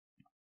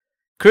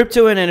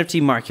Crypto and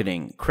NFT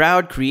marketing,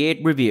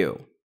 Crowdcreate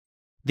review.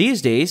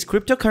 These days,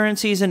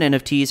 cryptocurrencies and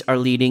NFTs are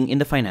leading in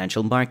the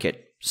financial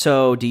market.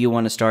 So, do you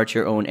want to start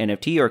your own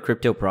NFT or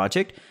crypto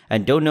project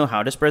and don't know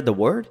how to spread the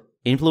word?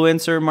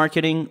 Influencer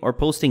marketing or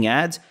posting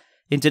ads?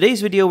 In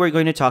today's video, we're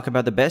going to talk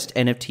about the best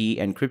NFT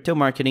and crypto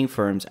marketing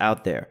firms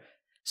out there.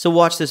 So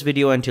watch this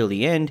video until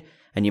the end,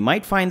 and you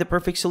might find the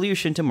perfect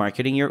solution to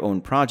marketing your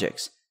own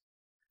projects.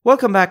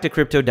 Welcome back to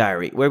Crypto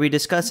Diary, where we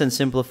discuss and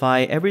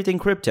simplify everything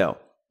crypto.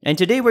 And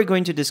today we're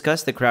going to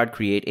discuss the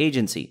Crowdcreate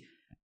agency.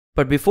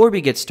 But before we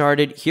get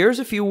started, here's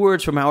a few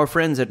words from our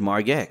friends at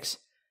Margex.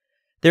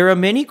 There are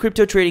many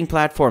crypto trading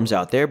platforms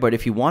out there, but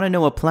if you want to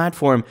know a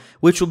platform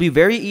which will be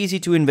very easy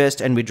to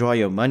invest and withdraw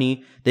your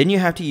money, then you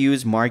have to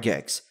use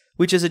Margex,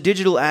 which is a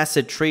digital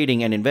asset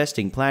trading and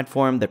investing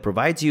platform that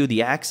provides you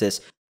the access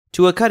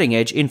to a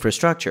cutting-edge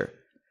infrastructure.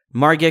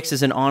 Margex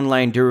is an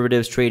online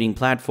derivatives trading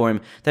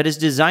platform that is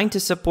designed to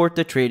support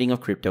the trading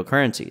of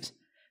cryptocurrencies.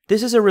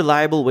 This is a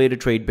reliable way to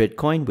trade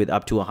Bitcoin with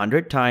up to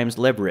 100 times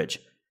leverage.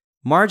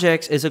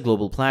 Margex is a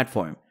global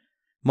platform.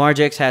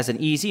 Margex has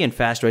an easy and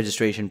fast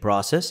registration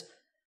process.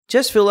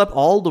 Just fill up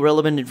all the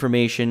relevant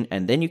information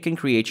and then you can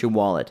create your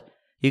wallet.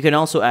 You can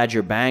also add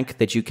your bank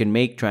that you can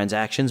make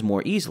transactions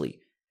more easily.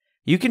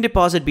 You can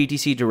deposit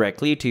BTC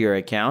directly to your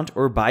account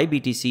or buy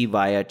BTC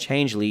via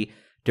Changely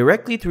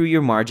directly through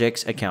your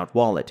Margex account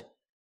wallet.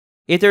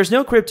 If there's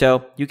no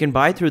crypto, you can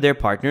buy through their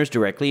partners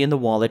directly in the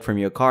wallet from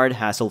your card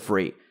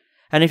hassle-free.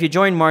 And if you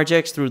join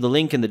Margex through the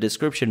link in the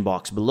description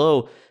box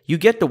below, you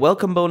get the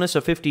welcome bonus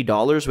of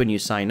 $50 when you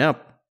sign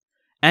up.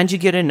 And you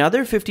get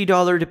another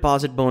 $50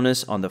 deposit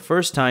bonus on the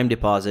first time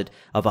deposit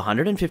of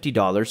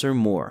 $150 or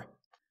more.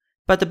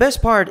 But the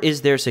best part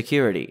is their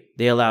security.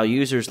 They allow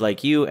users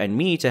like you and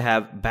me to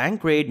have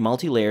bank-grade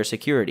multi-layer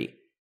security.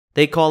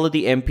 They call it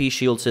the MP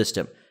Shield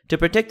system to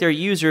protect their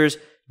users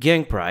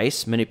against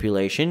price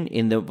manipulation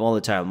in the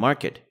volatile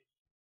market.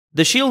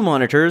 The Shield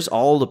monitors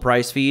all the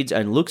price feeds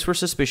and looks for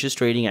suspicious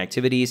trading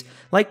activities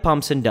like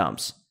pumps and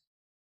dumps.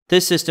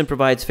 This system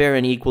provides fair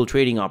and equal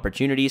trading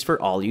opportunities for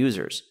all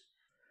users.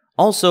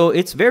 Also,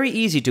 it's very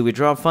easy to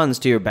withdraw funds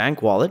to your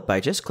bank wallet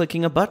by just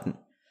clicking a button.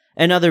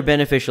 Another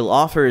beneficial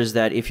offer is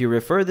that if you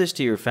refer this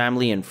to your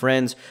family and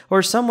friends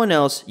or someone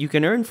else, you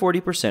can earn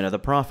 40% of the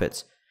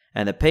profits.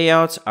 And the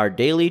payouts are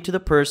daily to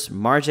the purse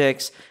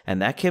Margex, and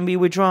that can be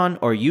withdrawn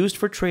or used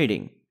for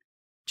trading.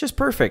 Just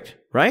perfect,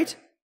 right?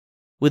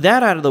 With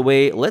that out of the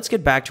way, let's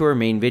get back to our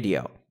main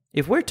video.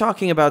 If we're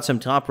talking about some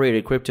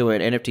top-rated crypto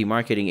and NFT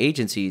marketing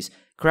agencies,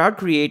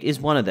 Crowdcreate is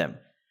one of them.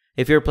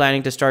 If you're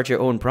planning to start your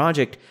own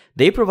project,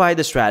 they provide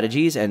the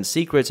strategies and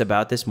secrets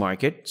about this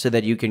market so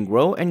that you can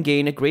grow and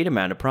gain a great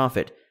amount of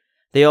profit.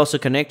 They also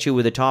connect you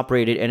with the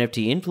top-rated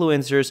NFT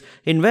influencers,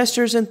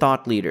 investors, and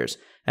thought leaders,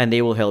 and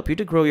they will help you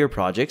to grow your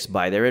projects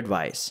by their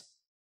advice.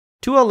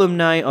 Two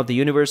alumni of the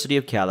University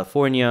of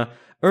California,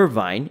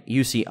 Irvine,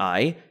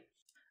 UCI,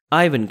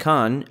 Ivan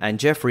Khan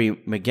and Jeffrey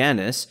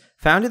McGannis,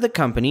 founded the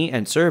company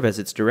and serve as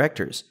its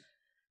directors.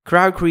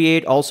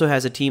 Crowdcreate also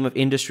has a team of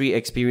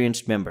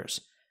industry-experienced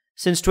members.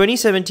 Since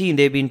 2017,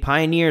 they've been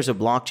pioneers of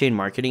blockchain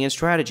marketing and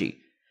strategy.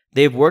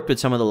 They've worked with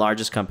some of the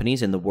largest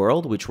companies in the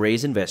world, which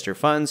raise investor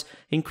funds,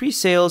 increase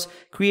sales,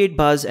 create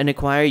buzz, and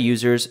acquire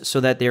users so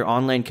that their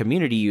online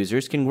community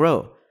users can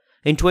grow.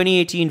 In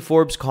 2018,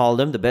 Forbes called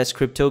them the best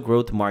crypto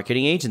growth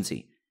marketing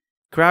agency.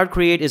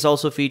 Crowdcreate is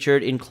also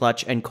featured in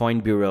Clutch and Coin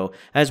Bureau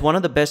as one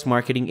of the best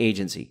marketing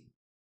agency.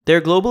 Their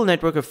global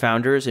network of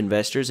founders,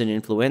 investors, and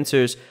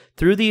influencers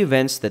through the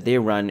events that they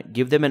run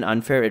give them an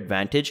unfair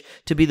advantage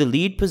to be the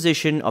lead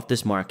position of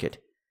this market.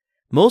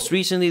 Most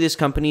recently, this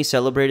company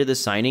celebrated the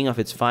signing of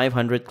its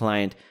 500th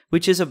client,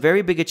 which is a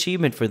very big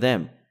achievement for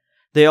them.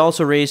 They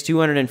also raised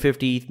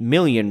 $250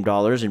 million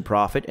in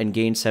profit and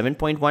gained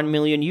 7.1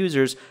 million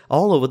users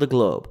all over the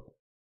globe.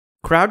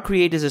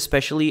 Crowdcreate is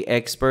especially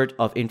expert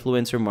of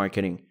influencer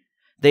marketing.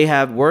 They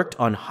have worked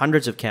on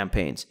hundreds of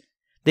campaigns.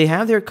 They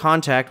have their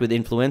contact with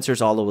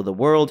influencers all over the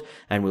world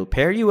and will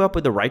pair you up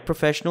with the right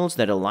professionals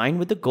that align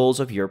with the goals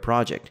of your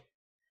project,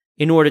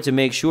 in order to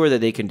make sure that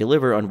they can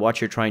deliver on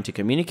what you're trying to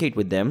communicate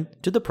with them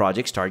to the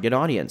project's target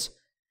audience.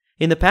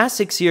 In the past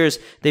 6 years,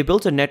 they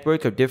built a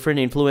network of different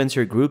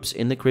influencer groups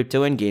in the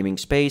crypto and gaming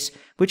space,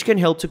 which can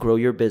help to grow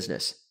your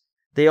business.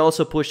 They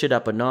also pushed it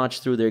up a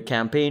notch through their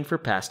campaign for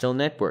Pastel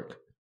Network.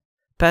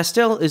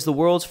 Pastel is the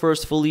world's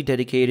first fully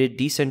dedicated,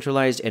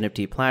 decentralized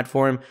NFT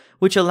platform,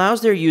 which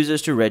allows their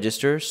users to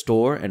register,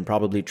 store, and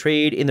probably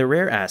trade in the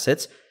rare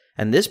assets,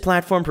 and this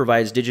platform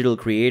provides digital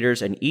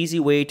creators an easy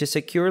way to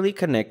securely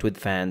connect with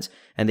fans,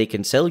 and they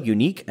can sell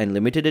unique and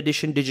limited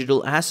edition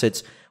digital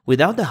assets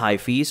without the high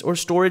fees or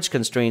storage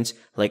constraints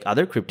like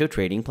other crypto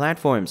trading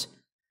platforms.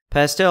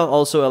 Pastel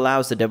also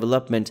allows the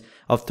development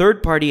of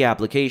third-party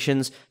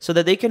applications so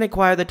that they can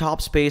acquire the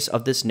top space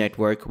of this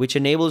network, which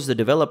enables the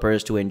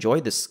developers to enjoy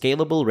the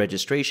scalable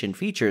registration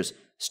features,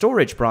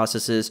 storage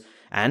processes,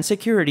 and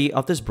security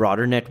of this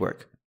broader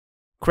network.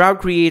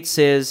 Crowdcreate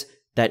says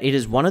that it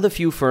is one of the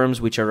few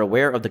firms which are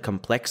aware of the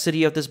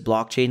complexity of this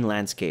blockchain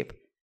landscape.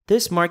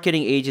 This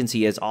marketing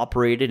agency has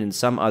operated in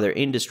some other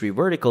industry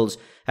verticals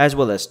as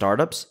well as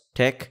startups,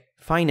 tech,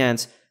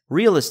 finance,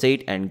 real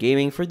estate, and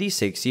gaming for these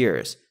 6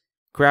 years.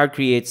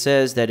 Crowdcreate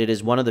says that it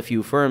is one of the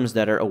few firms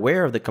that are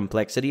aware of the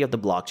complexity of the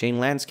blockchain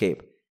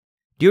landscape.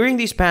 During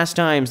these past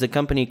times, the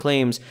company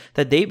claims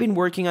that they've been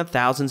working on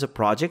thousands of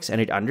projects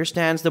and it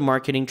understands the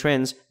marketing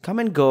trends come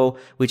and go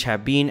which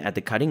have been at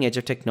the cutting edge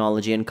of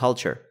technology and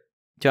culture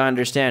to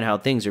understand how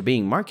things are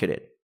being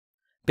marketed.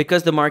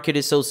 Because the market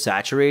is so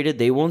saturated,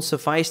 they won't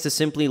suffice to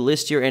simply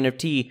list your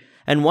NFT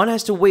and one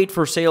has to wait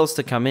for sales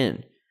to come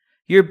in.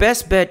 Your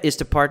best bet is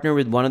to partner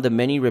with one of the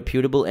many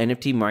reputable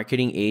NFT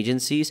marketing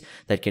agencies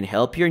that can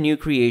help your new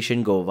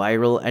creation go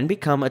viral and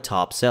become a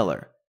top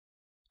seller.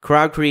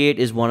 Crowdcreate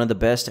is one of the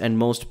best and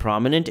most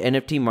prominent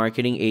NFT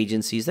marketing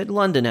agencies that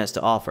London has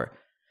to offer.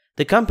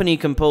 The company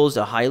composed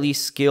a highly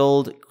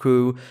skilled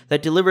crew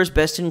that delivers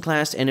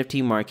best-in-class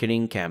NFT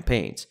marketing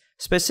campaigns,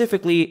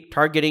 specifically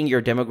targeting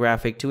your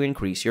demographic to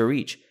increase your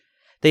reach.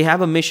 They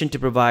have a mission to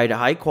provide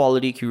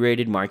high-quality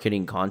curated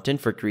marketing content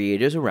for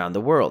creators around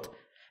the world,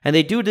 and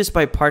they do this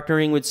by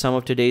partnering with some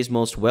of today's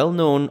most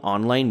well-known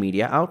online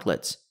media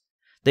outlets.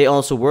 They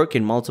also work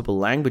in multiple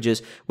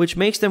languages, which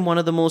makes them one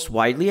of the most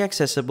widely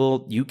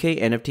accessible UK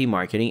NFT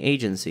marketing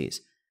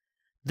agencies.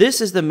 This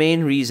is the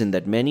main reason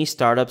that many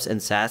startups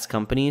and SaaS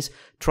companies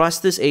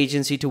trust this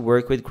agency to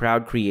work with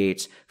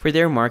Crowdcreate for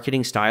their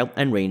marketing style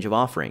and range of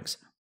offerings.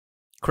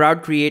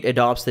 Crowdcreate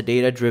adopts the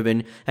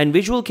data-driven and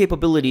visual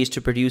capabilities to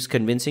produce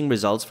convincing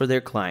results for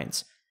their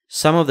clients.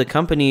 Some of the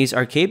companies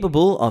are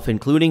capable of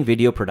including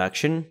video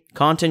production,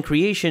 content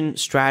creation,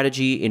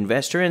 strategy,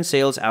 investor and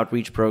sales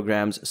outreach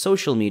programs,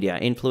 social media,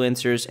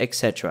 influencers,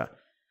 etc.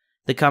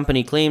 The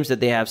company claims that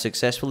they have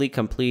successfully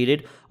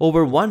completed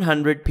over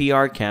 100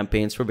 PR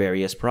campaigns for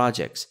various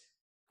projects.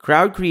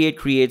 Crowdcreate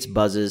creates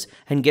buzzes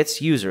and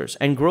gets users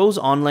and grows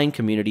online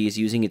communities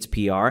using its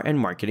PR and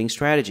marketing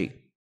strategy.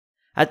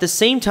 At the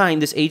same time,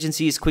 this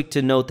agency is quick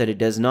to note that it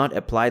does not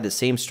apply the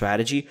same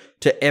strategy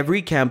to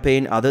every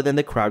campaign other than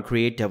the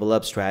Crowdcreate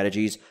develops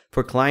strategies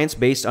for clients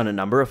based on a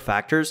number of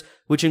factors,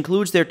 which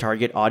includes their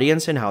target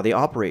audience and how they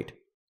operate.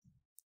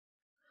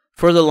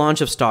 For the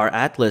launch of Star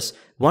Atlas,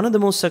 one of the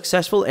most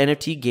successful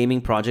NFT gaming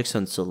projects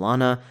on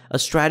Solana, a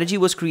strategy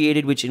was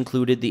created which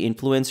included the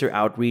influencer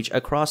outreach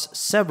across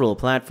several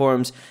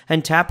platforms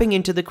and tapping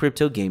into the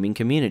crypto gaming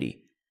community.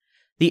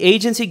 The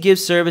agency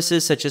gives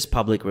services such as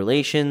public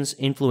relations,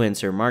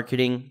 influencer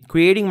marketing,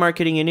 creating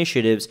marketing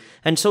initiatives,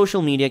 and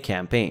social media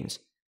campaigns.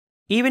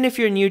 Even if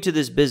you're new to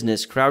this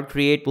business,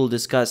 Crowdcreate will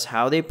discuss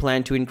how they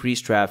plan to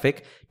increase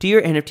traffic to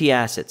your NFT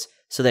assets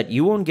so that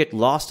you won't get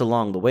lost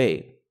along the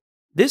way.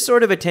 This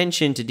sort of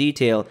attention to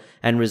detail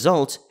and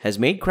results has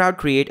made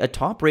Crowdcreate a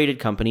top-rated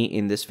company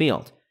in this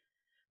field.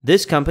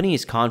 This company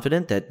is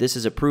confident that this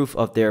is a proof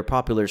of their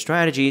popular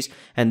strategies,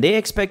 and they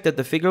expect that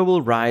the figure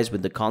will rise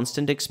with the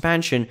constant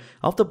expansion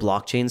of the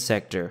blockchain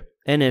sector,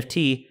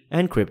 NFT,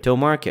 and crypto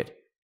market.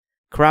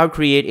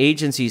 Crowdcreate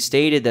agencies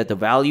stated that the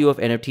value of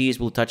NFTs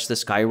will touch the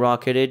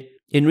skyrocketed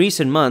in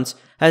recent months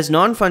as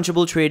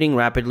non-fungible trading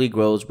rapidly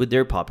grows with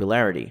their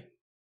popularity.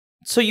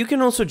 So you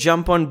can also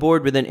jump on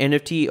board with an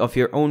NFT of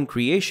your own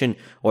creation,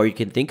 or you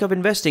can think of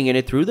investing in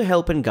it through the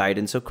help and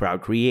guidance of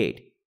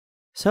Crowdcreate.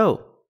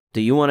 So, do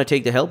you want to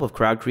take the help of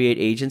Crowdcreate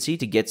agency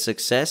to get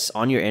success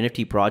on your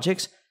NFT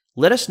projects?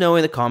 Let us know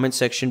in the comment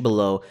section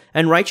below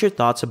and write your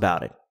thoughts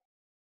about it.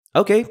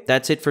 Okay,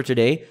 that's it for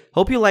today.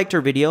 Hope you liked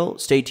our video.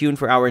 Stay tuned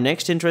for our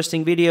next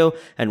interesting video,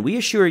 and we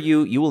assure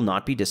you, you will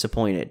not be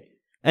disappointed.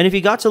 And if you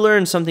got to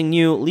learn something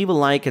new, leave a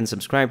like and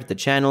subscribe to the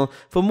channel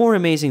for more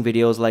amazing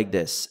videos like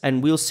this,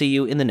 and we'll see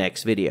you in the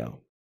next video.